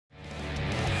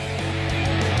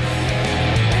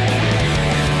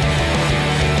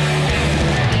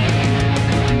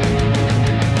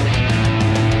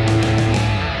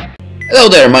Hello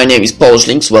there, my name is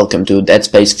PolishLynx, welcome to Dead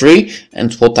Space 3,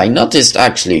 and what I noticed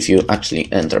actually, if you actually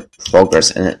enter progress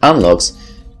and it unlocks,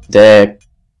 the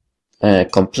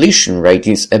completion rate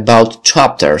is about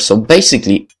chapter, so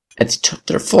basically at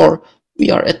chapter 4 we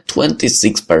are at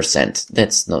 26%,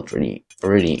 that's not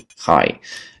really high,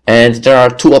 and there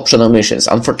are two optional missions.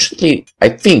 Unfortunately, I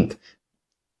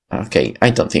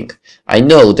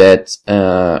know that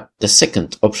the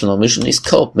second optional mission is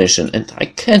co-op mission, and I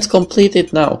can't complete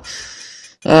it now.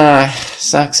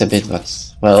 Sucks a bit,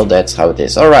 but well, that's how it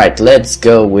is. Alright, let's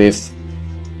go with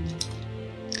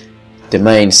the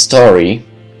main story.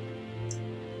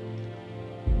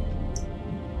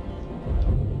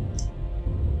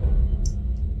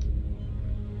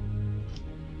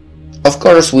 Of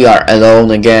course, we are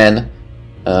alone again.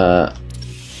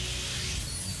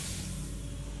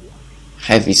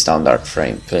 Heavy standard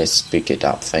frame, please pick it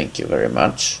up, thank you very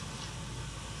much.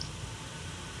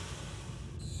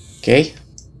 Okay.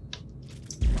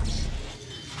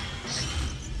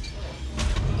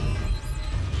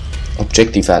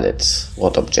 Objective added.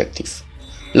 What objective?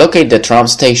 Locate the tram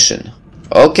station.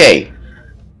 Okay.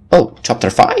 Oh, chapter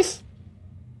 5?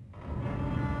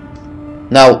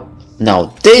 Now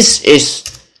this is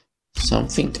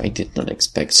something I did not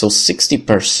expect. So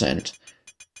 60%.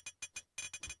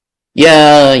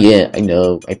 Yeah, I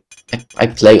know. I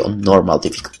play on normal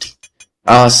difficulty,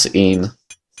 as in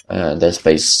Dead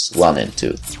Space 1 and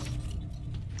 2.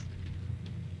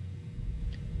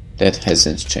 That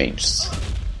hasn't changed.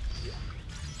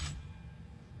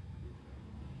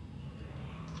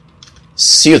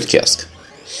 Suit kiosk.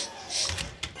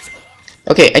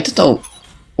 Okay, I don't know.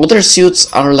 Other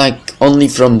suits are like only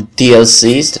from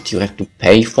DLCs that you have to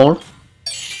pay for,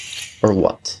 or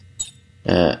what?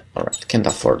 Alright, can't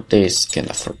afford this,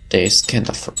 can't afford this, can't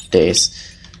afford this,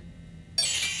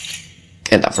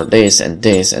 can't afford this, and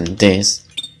this, and this,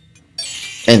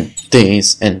 and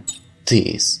this, and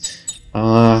this.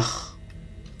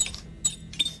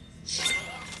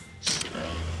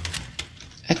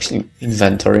 Actually,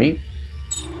 inventory.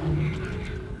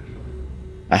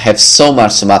 I have so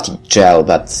much somatic gel,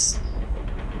 but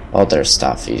other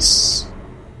stuff is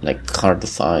like hard to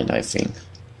find, I think.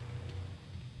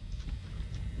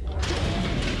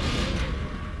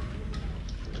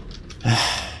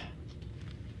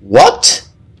 What?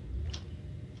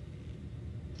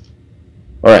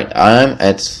 Alright, I'm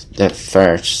at the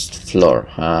first floor,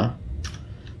 huh?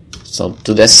 So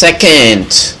to the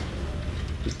second,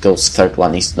 because third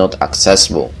one is not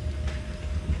accessible.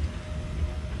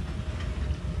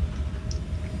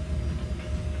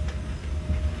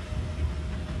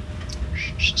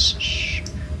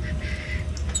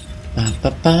 Ba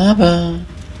ba ba ba.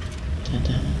 Da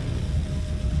da.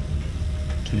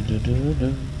 Do do do do.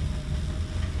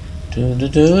 Do do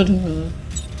do do.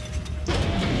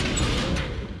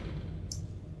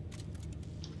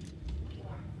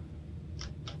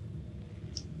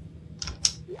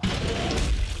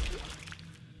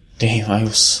 Damn, I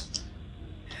was...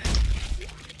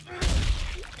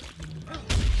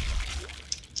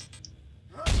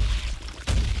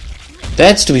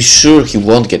 That's to be sure he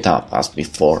won't get up as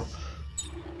before.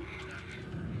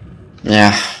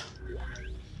 Yeah.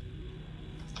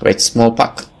 Wait, small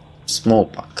pack. Small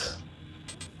pack.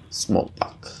 Small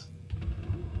pack.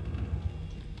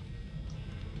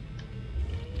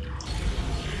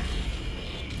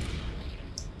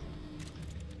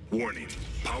 Warning.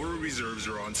 Power reserves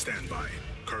are on standby.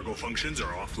 Cargo functions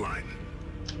are offline.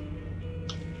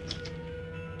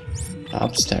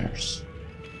 Upstairs.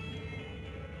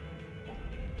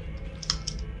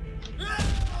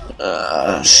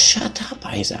 Shut up,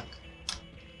 Isaac.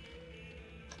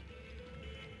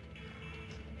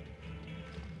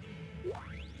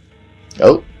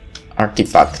 Oh,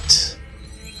 artifact.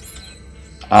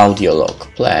 Audio log,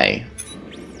 play.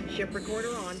 Ship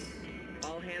recorder on.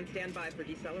 All hands stand by for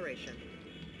deceleration.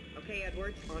 Okay,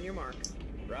 Edwards, on your mark.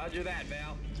 Roger that,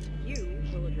 Val. You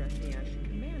will address me as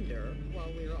Commander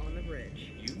while we're on the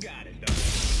bridge. You got it, Doc.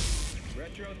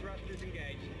 Retro thrusters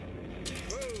engaged.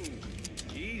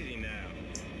 Whoa! Easy now.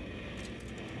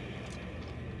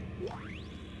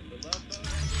 The love boat.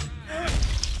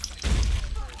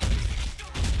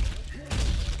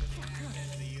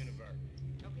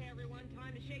 Okay, everyone,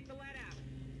 time to shake the lead out.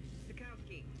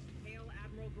 Sikowski, hail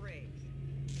Admiral Graves.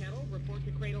 Kettle, report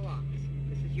to Cradle Ops.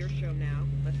 This is your show now.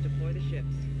 Let's deploy the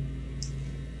ships.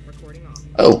 Recording off.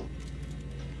 Oh.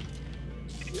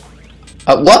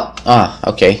 What? Ah,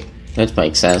 okay. That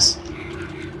makes sense.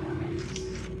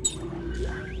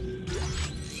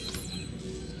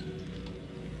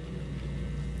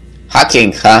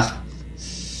 Hacking, huh?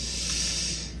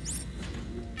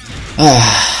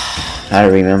 I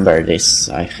remember this.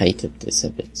 I hated this a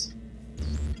bit.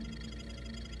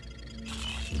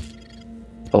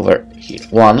 Over here.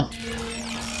 1,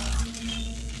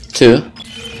 2,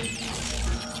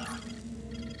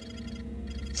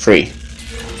 3.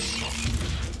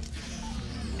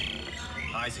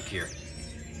 Isaac here.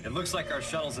 It looks like our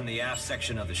shuttle's in the aft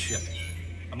section of the ship.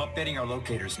 I'm updating our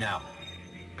locators now.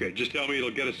 Okay, just tell me it'll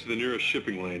get us to the nearest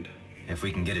shipping lane. If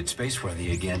we can get it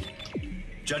space-worthy again.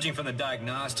 Judging from the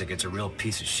diagnostic, it's a real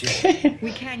piece of shit.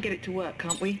 We can get it to work,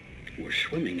 can't we? We're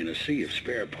swimming in a sea of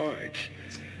spare parts.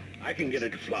 I can get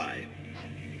it to fly.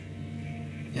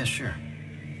 Yeah, sure.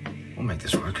 We'll make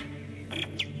this work.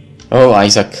 Oh,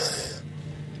 Isaac.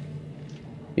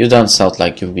 You don't sound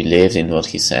like you believed in what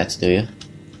he said, do you?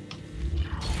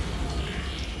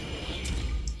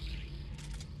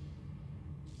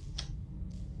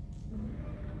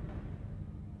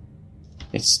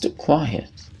 It's too quiet.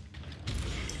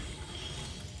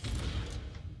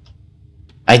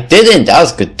 I didn't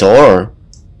ask a door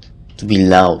to be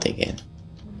loud again.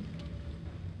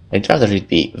 I'd rather it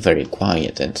be very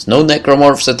quiet and no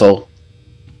necromorphs at all.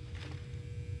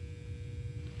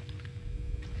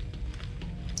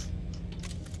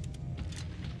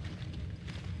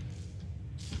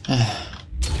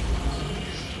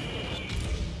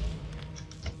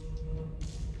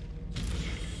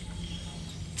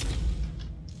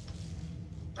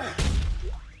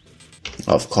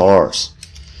 Of course.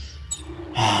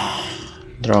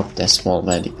 Drop the small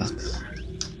medipack.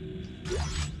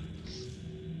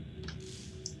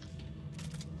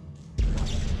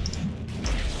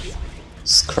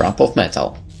 Scrap of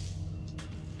metal.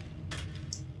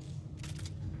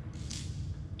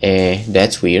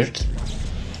 That's weird.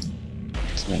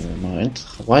 Never mind.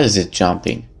 Why is it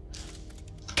jumping?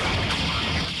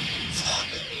 Fuck.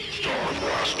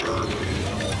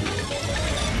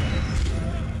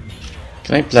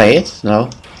 Can I play it? No.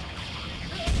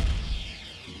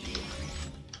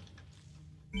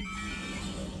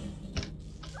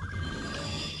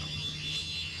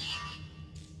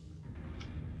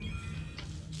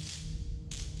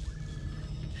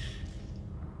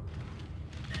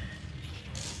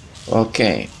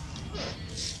 Okay.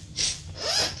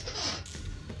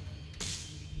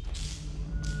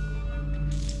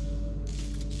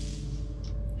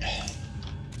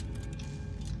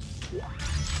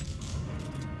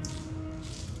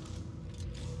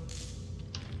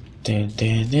 Dun,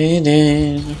 dun, dun,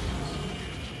 dun.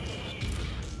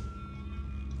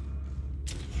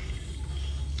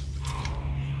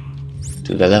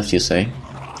 To the left, you say?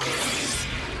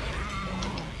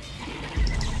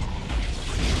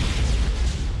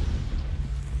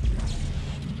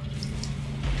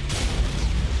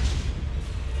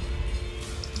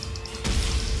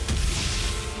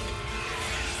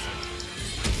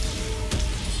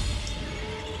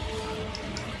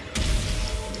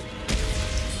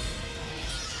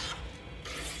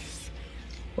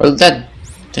 Well, that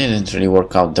didn't really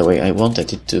work out the way I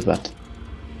wanted it to, but...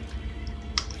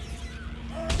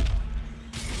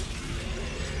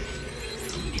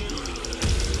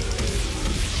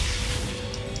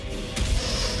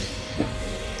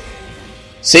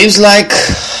 Seems like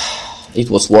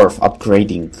it was worth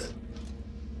upgrading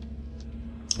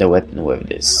the weapon with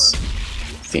this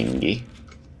thingy.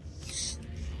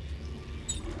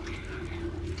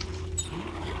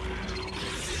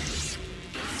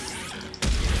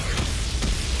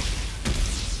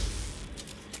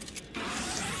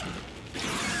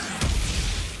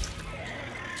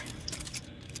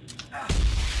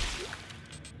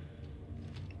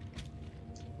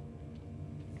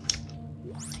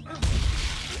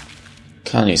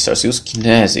 Canisters. Use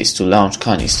kinesis to launch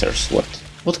canisters. What?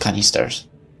 What canisters?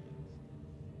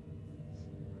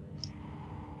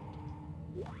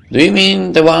 Do you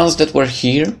mean the ones that were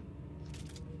here?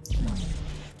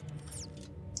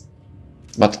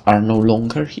 But are no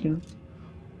longer here?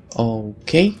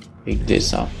 Okay, pick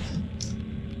this up.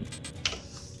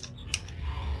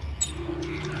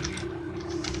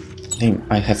 Damn,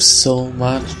 I have so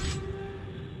much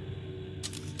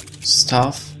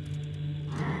stuff.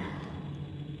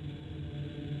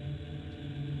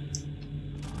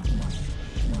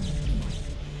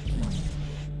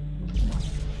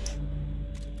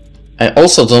 I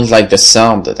also don't like the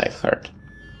sound that I've heard.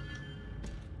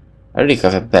 I really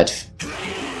have a bad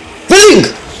feeling!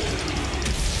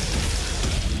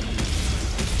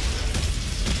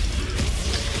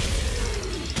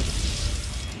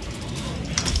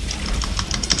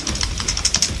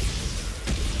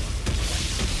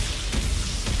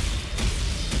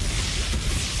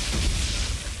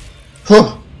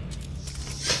 Huh.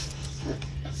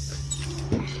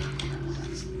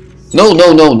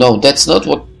 No, that's not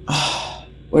what...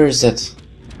 Where is that?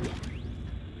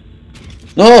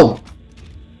 No!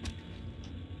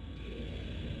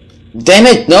 Damn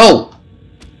it, no!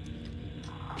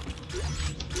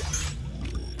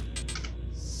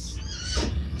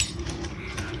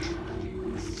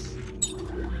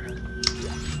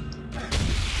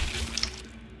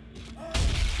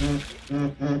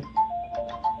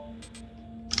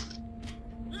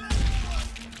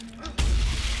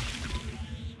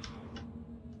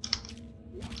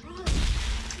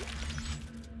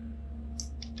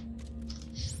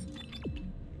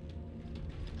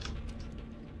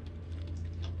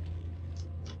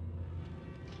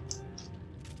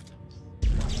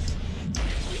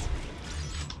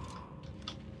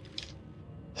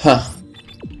 Huh.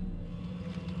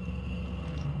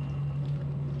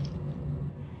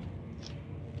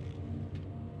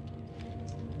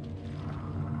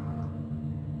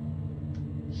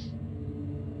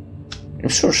 I'm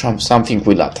sure something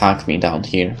will attack me down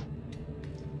here.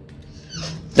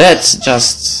 That's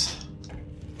just...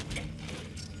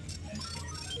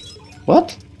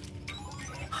 What?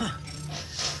 Huh.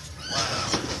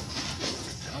 Wow.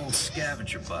 An old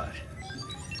scavenger bot.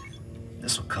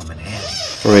 This will come in handy.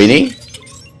 Really?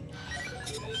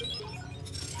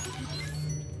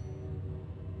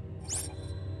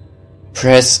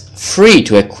 Press 3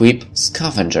 to equip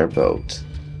scavenger boat.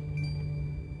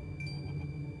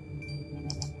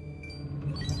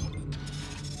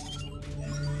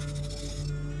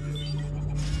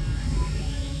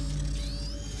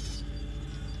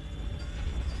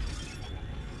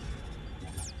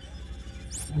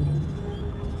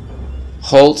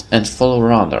 Hold and follow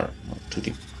radar to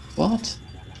the... What?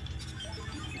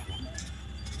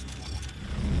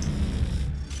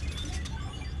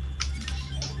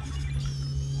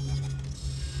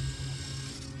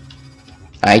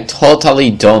 I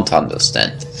totally don't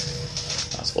understand.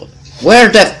 That's what... Where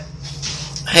the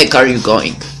heck are you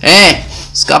going? Eh!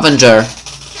 Scavenger!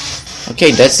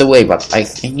 Okay, that's the way, but I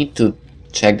need to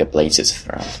check the places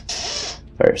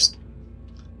first.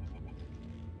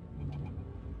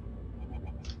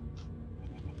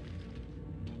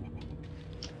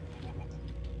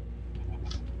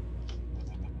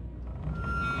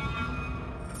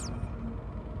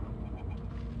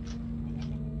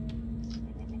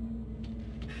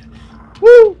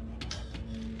 Woo!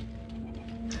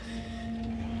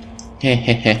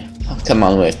 Hehehe. Oh, come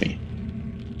on with me.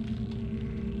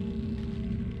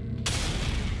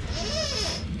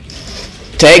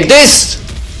 Take this!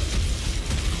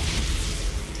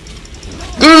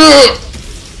 Grr!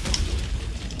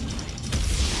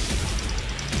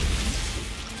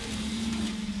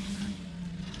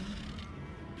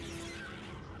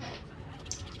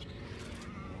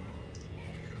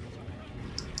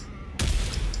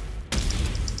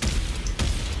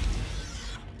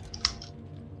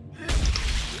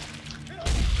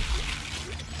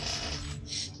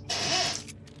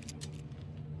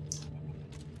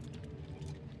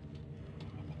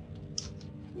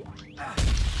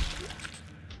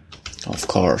 Of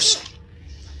course.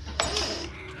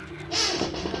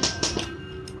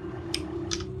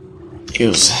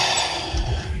 Use.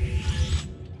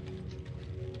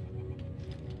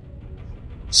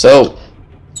 So,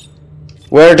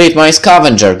 where did my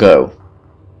scavenger go?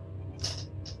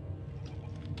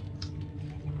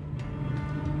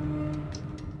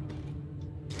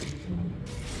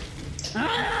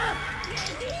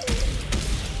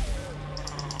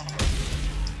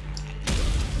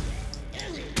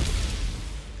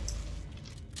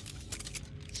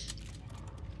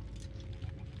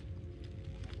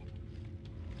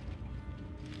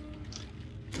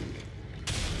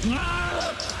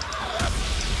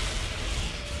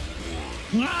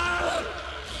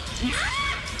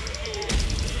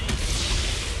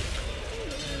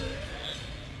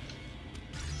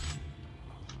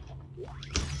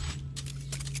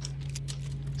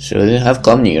 Shouldn't have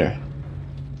come near.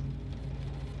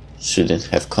 Shouldn't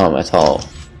have come at all.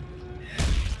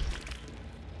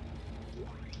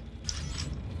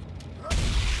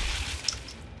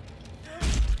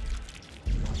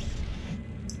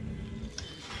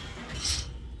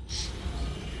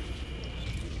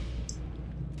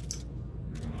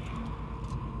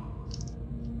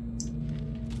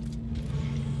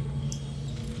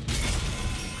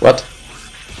 What?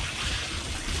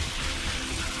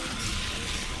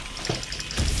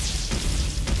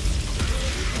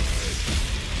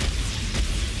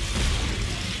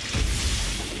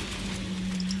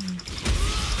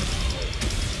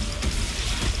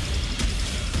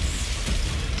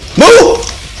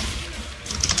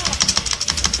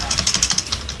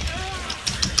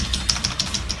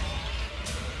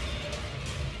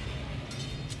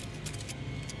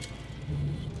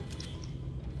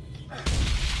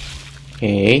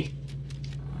 Okay.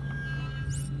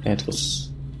 That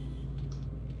was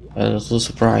a little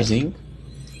surprising.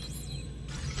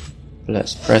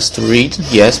 Let's press to read.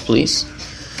 Yes, please.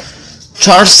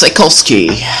 Charles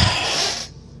Sekowski.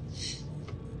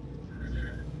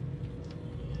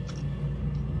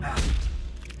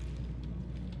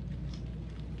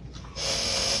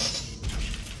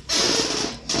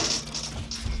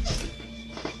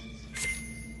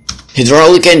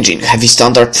 Hydraulic engine, heavy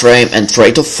standard frame and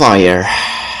rate of fire.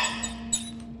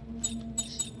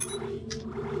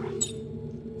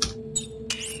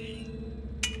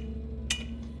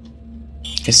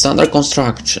 A standard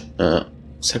construction.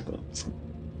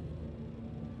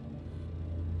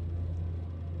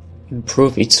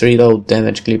 Improve its reload,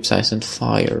 damage, clip size and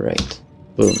fire rate.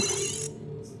 Boom.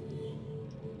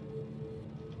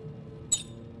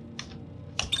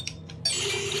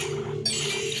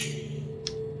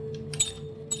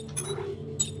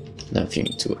 Nothing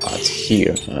to add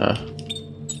here.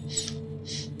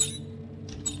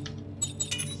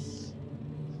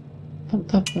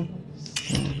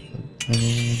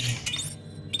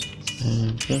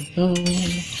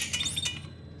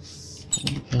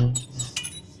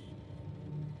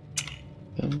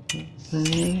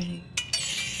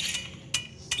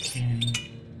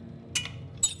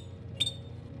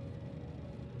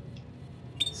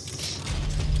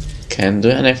 Can't do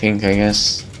anything, I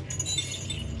guess.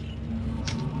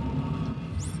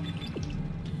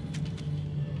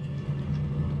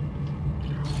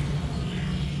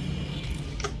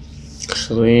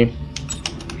 Actually,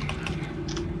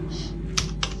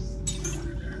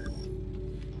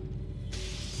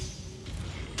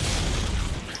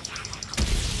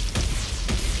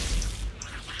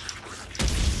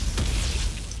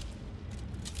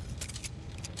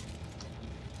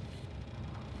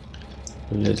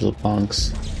 little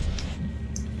punks.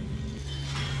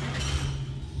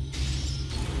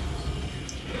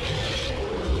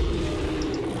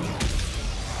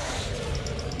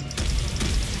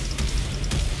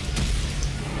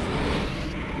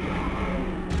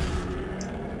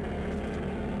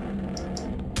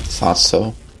 Thought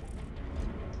so.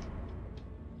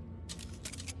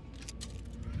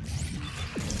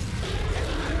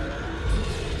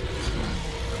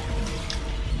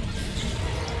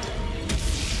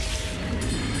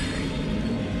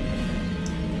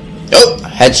 Oh,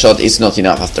 headshot is not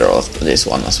enough after all of this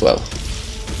one as well.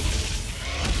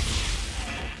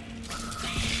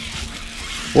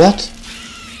 What?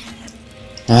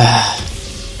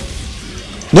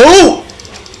 No!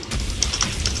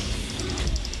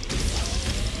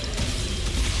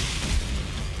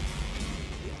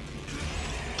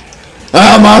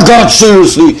 Oh my god,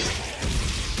 seriously!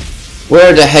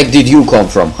 Where the heck did you come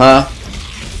from, huh?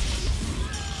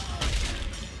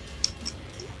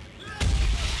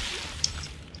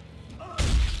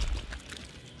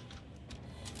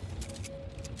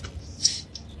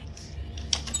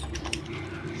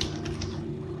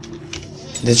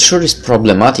 That sure is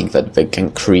problematic that they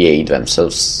can create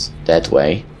themselves that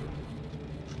way.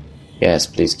 Yes,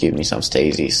 please give me some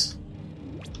stasis.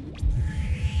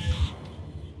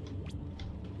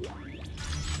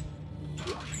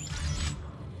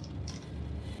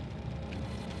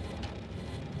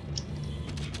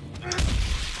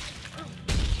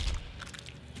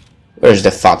 Where's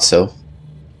the fatso?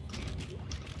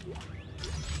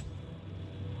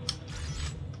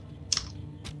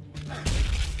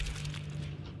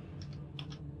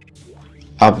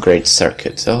 Upgrade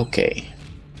circuit, okay.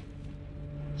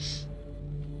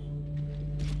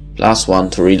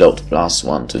 +1 to reload,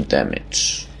 +1 to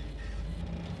damage.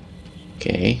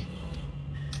 Okay.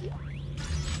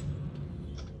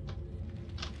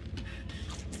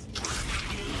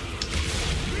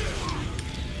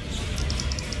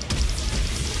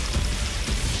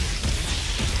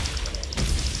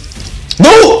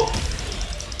 No!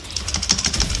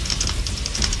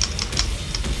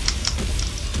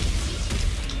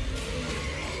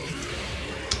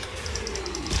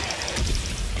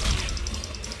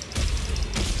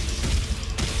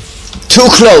 Too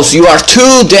close, you are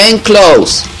too dang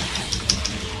close.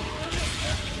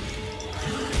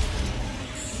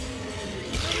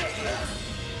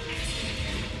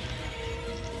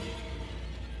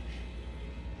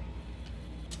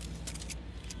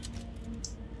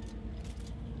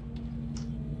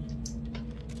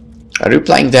 Are you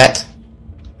playing that?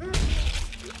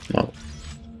 No.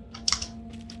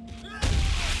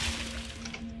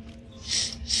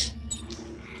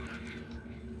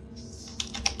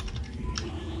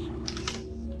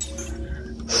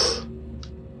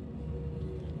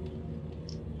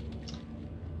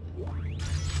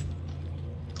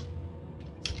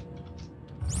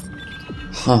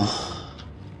 Huh.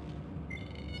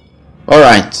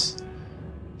 Alright.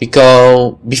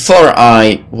 Because before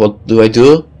what do I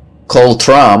do? Call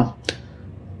Tram.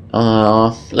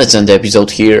 Let's end the episode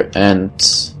here, and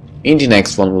in the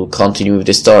next one we'll continue with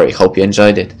the story. Hope you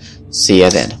enjoyed it. See ya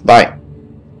then. Bye.